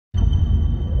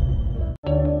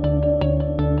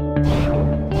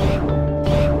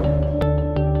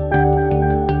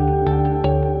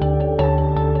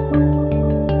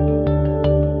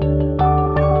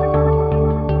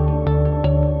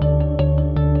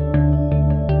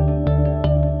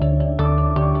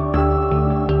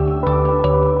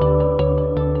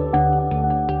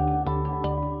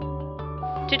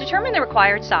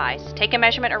required size. Take a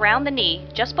measurement around the knee,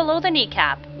 just below the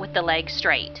kneecap, with the leg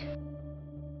straight.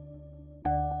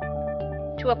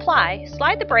 To apply,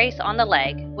 slide the brace on the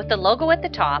leg with the logo at the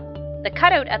top, the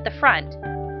cutout at the front,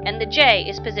 and the J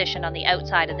is positioned on the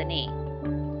outside of the knee.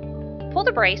 Pull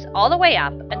the brace all the way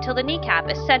up until the kneecap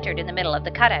is centered in the middle of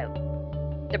the cutout.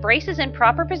 The brace is in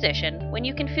proper position when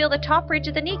you can feel the top ridge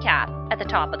of the kneecap at the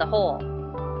top of the hole.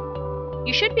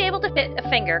 You should be able to fit a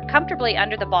finger comfortably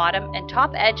under the bottom and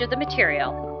top edge of the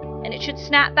material, and it should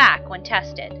snap back when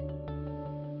tested.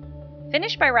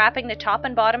 Finish by wrapping the top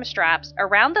and bottom straps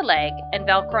around the leg and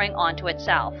velcroing onto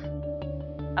itself.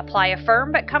 Apply a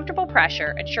firm but comfortable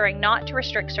pressure, ensuring not to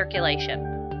restrict circulation.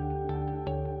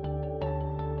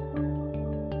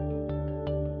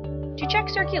 To check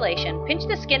circulation, pinch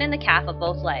the skin in the calf of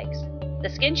both legs.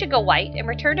 The skin should go white and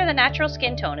return to the natural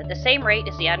skin tone at the same rate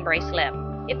as the unbraced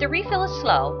limb. If the refill is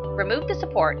slow, remove the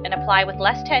support and apply with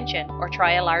less tension or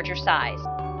try a larger size.